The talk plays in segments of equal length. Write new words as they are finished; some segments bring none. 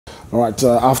All right,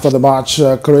 after the match,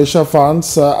 Croatia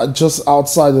fans just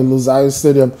outside the Lusail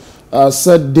Stadium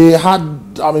said they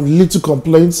had, little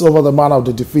complaints over the manner of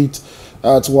the defeat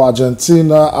to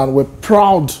Argentina, and were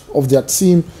proud of their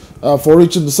team for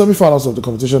reaching the semi-finals of the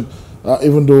competition,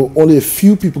 even though only a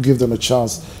few people gave them a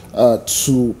chance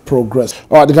to progress.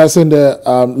 All right, the guy saying there,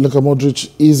 Luka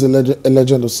Modric is a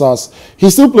legend of SARS. He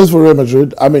still plays for Real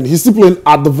Madrid. He's still playing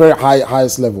at the very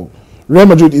highest level. Real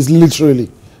Madrid is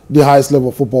literally the highest level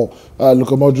of football.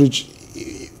 Luka Modric,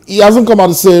 he hasn't come out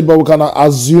to say it, but we can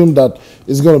assume that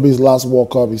it's going to be his last World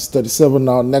Cup. He's 37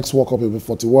 now. Next World Cup, he'll be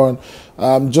 41.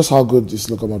 Just how good is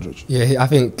Luka Modric? Yeah, I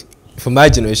think for my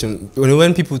generation,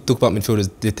 when people talk about midfielders,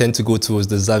 they tend to go towards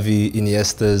the Xavi,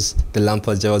 Iniestas, the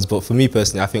Lampard, Gerrards. But for me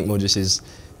personally, I think Modric is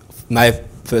I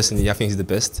think he's the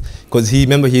best, because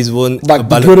he's won like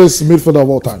the greatest midfielder of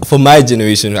all time. For my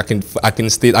generation, I can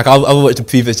state, like I've watched the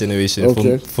previous generation.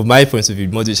 Okay. From my point of view,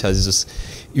 Modric has just,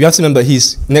 you have to remember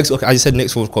he's next. Okay, I just said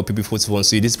next World Cup, he'll be 41,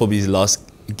 so this is probably his last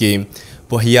game.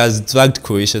 But he has dragged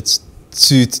Croatia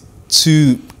to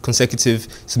two consecutive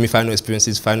semi-final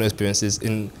experiences, final experiences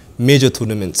in major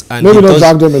tournaments. And maybe not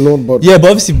drag them alone, but yeah,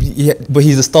 but obviously, but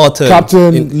he's the starter,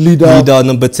 captain, leader,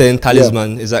 number 10,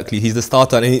 talisman. Yeah. Exactly, he's the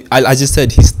starter, and I just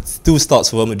said he still starts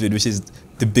for Real Madrid, which is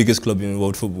the biggest club in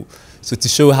world football. So to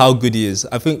show how good he is,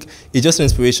 I think it's just an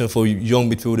inspiration for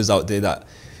young midfielders out there that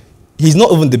he's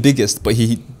not even the biggest, but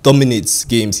he dominates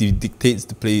games, he dictates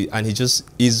the play, and he just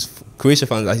is. Croatia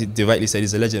fans, as they rightly said,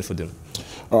 he's a legend for them.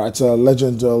 All right,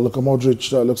 legend Luka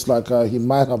Modric looks like he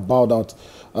might have bowed out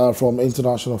from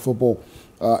international football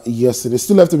yesterday.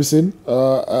 Still have to be seen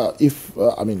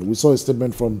we saw a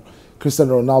statement from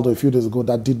Cristiano Ronaldo a few days ago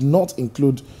that did not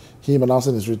include him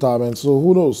announcing his retirement. So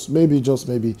who knows? Maybe, just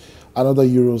maybe, another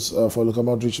Euros for Luka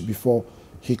Modric before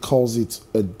he calls it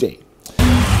a day.